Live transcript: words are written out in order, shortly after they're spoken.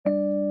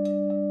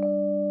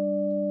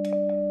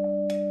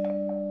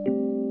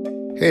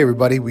Hey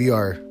everybody, we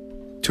are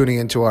tuning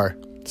into our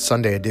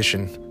Sunday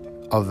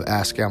edition of the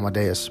Ask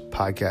Amadeus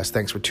podcast.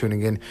 Thanks for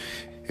tuning in.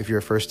 If you're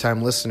a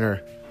first-time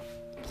listener,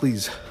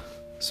 please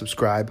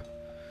subscribe.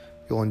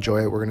 You'll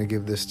enjoy it. We're going to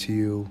give this to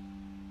you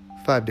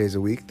 5 days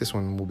a week. This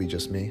one will be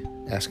just me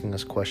asking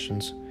us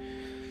questions.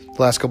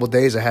 The last couple of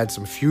days I had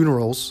some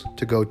funerals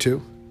to go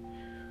to.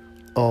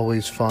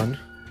 Always fun.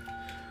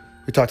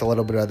 We talked a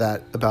little bit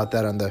about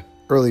that on the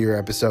earlier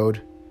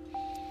episode.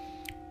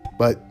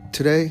 But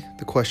today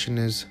the question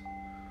is,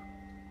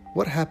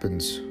 what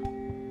happens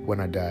when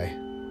I die?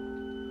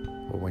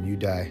 Or when you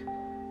die?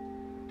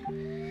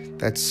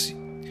 That's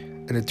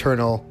an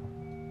eternal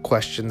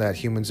question that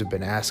humans have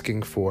been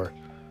asking for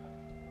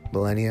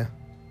millennia.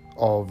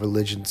 All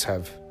religions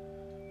have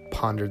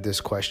pondered this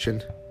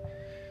question.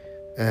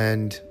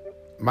 And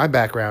my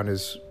background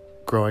is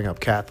growing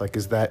up Catholic,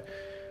 is that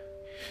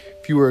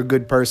if you were a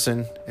good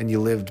person and you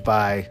lived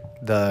by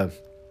the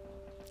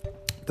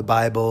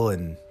Bible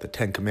and the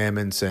Ten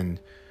Commandments and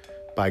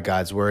by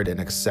God's word and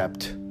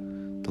accept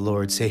the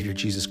Lord Savior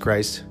Jesus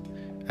Christ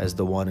as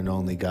the one and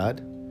only God,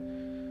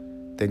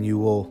 then you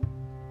will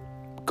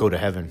go to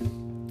heaven.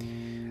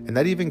 And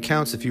that even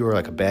counts if you were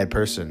like a bad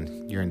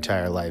person your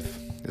entire life.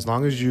 As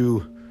long as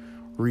you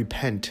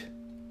repent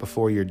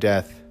before your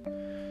death,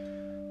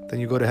 then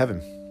you go to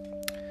heaven.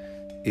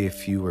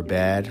 If you were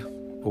bad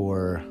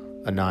or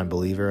a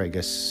non-believer, I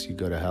guess you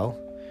go to hell.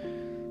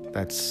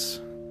 That's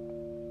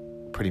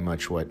pretty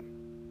much I'm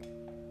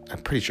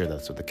pretty sure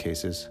that's what the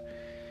case is.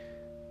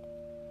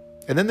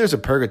 And then there's a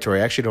purgatory.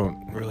 I actually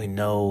don't really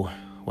know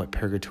what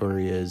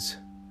purgatory is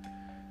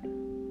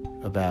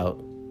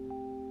about.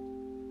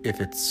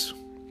 If it's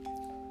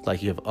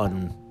like you have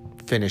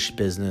unfinished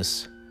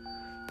business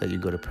that you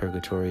go to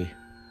purgatory.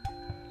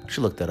 I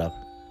should look that up.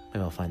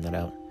 Maybe I'll find that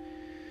out.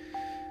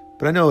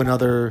 But I know in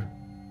other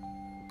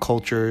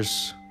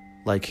cultures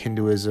like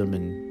Hinduism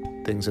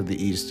and things of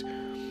the East,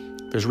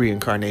 there's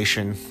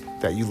reincarnation,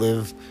 that you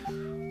live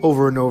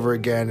over and over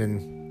again,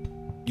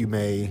 and you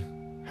may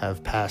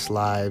have past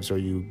lives, or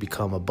you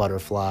become a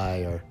butterfly,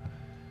 or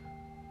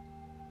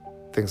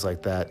things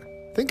like that.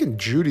 I think in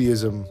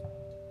Judaism,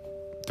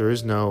 there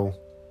is no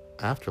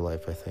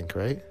afterlife, I think,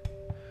 right?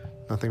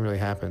 Nothing really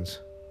happens.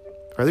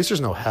 Or at least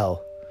there's no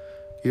hell.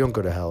 You don't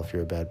go to hell if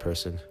you're a bad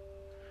person.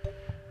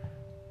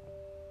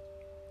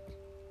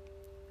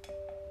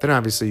 Then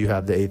obviously you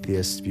have the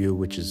atheist view,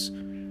 which is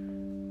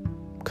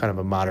kind of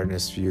a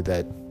modernist view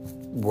that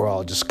we're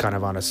all just kind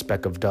of on a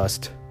speck of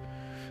dust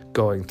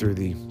going through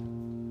the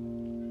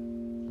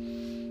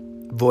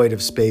void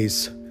of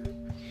space,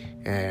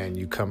 and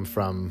you come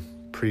from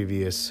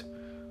previous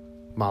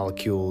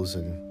molecules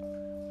and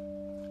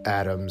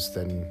atoms,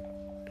 then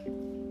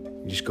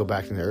you just go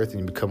back to the earth and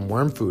you become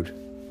worm food.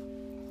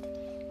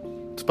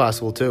 It's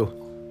possible too.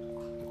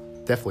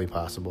 Definitely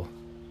possible.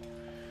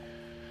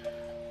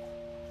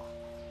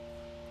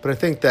 But I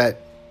think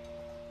that,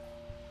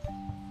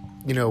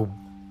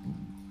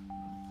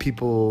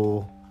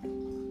 people,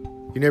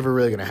 you're never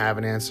really going to have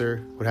an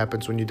answer. What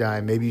happens when you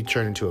die? Maybe you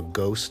turn into a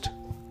ghost.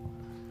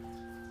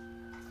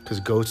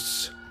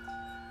 Because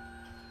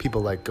people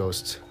like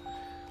ghosts.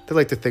 They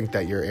like to think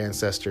that your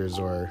ancestors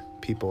or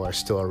people are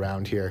still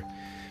around here.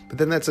 But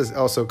then that's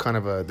also kind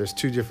of there's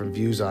two different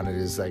views on it.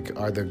 Is like,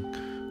 are the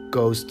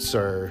ghosts,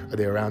 are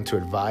they around to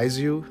advise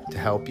you, to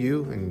help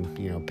you,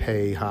 and,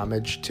 pay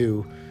homage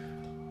to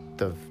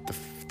the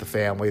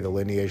family, the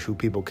lineage, who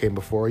people came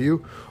before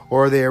you?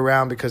 Or are they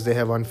around because they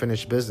have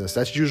unfinished business?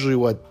 That's usually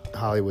what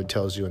Hollywood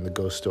tells you in the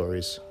ghost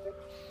stories.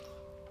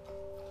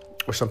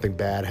 Or something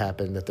bad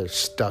happened, that they're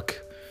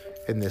stuck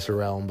in this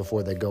realm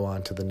before they go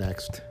on to the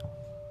next.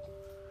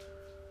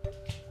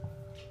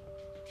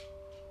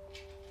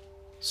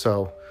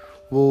 So,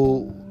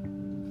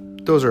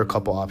 those are a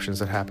couple options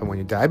that happen when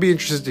you die. I'd be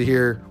interested to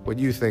hear what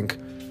you think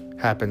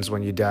happens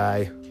when you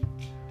die.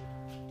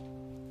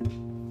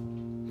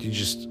 Do you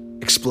just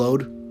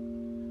explode?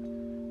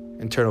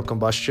 Internal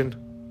combustion?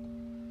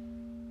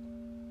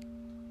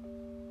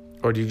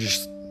 Or do you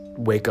just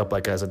wake up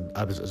like as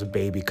a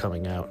baby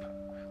coming out?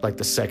 Like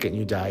the second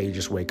you die, you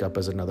just wake up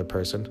as another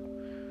person?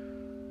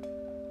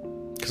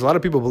 Because a lot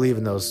of people believe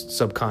in those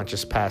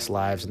subconscious past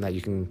lives and that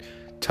you can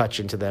touch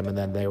into them, and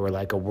then they were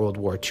like a World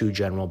War II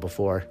general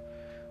before.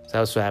 So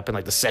that's what happened.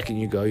 Like the second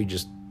you go, you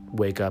just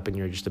wake up and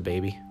you're just a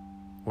baby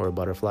or a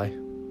butterfly.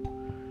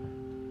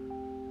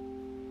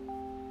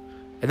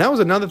 And that was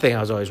another thing I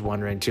was always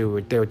wondering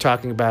too. They were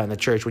talking about in the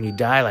church, when you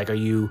die, like, do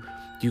you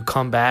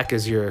come back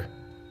as your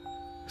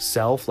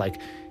self,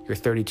 like your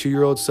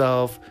 32-year-old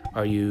self?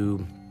 Are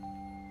you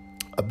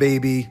a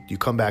baby? Do you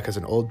come back as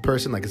an old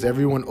person? Like, is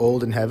everyone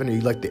old in heaven? Are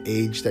you like the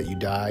age that you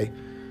die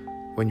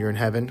when you're in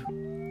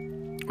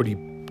heaven? Or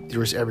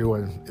there's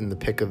everyone in the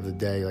pick of the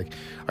day? Like,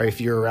 or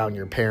if you're around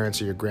your parents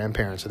or your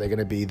grandparents, are they going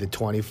to be the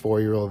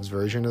 24-year-old's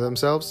version of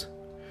themselves?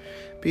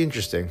 Be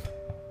interesting.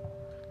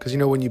 Because,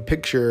 when you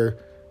picture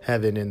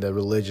heaven in the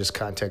religious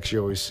context, you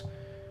always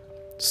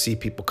see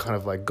people kind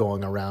of like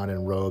going around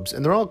in robes,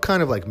 and they're all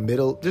kind of like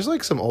middle. There's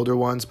like some older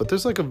ones, but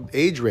there's like an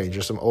age range.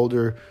 There's some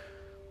older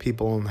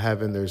people in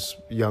heaven, there's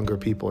younger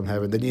people in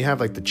heaven. Then you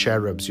have like the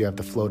cherubs, you have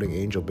the floating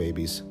angel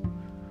babies.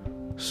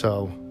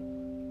 So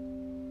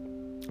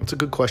it's a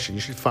good question.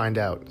 You should find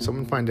out.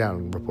 Someone find out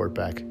and report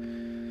back.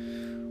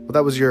 Well,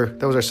 that was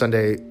our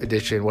Sunday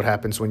edition. What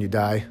happens when you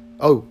die?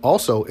 Oh,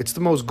 also, it's the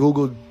most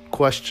Googled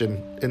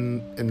question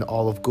in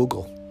all of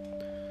Google.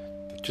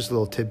 Just a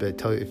little tidbit.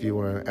 Tell you if you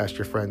want to ask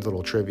your friends a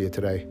little trivia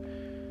today.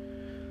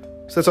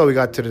 So that's all we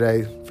got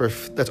today.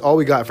 That's all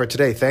we got for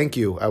today. Thank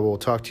you. I will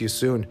talk to you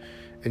soon.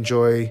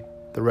 Enjoy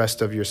the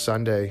rest of your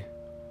Sunday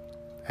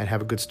and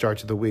have a good start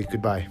to the week.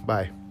 Goodbye.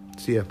 Bye.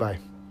 See ya.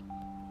 Bye.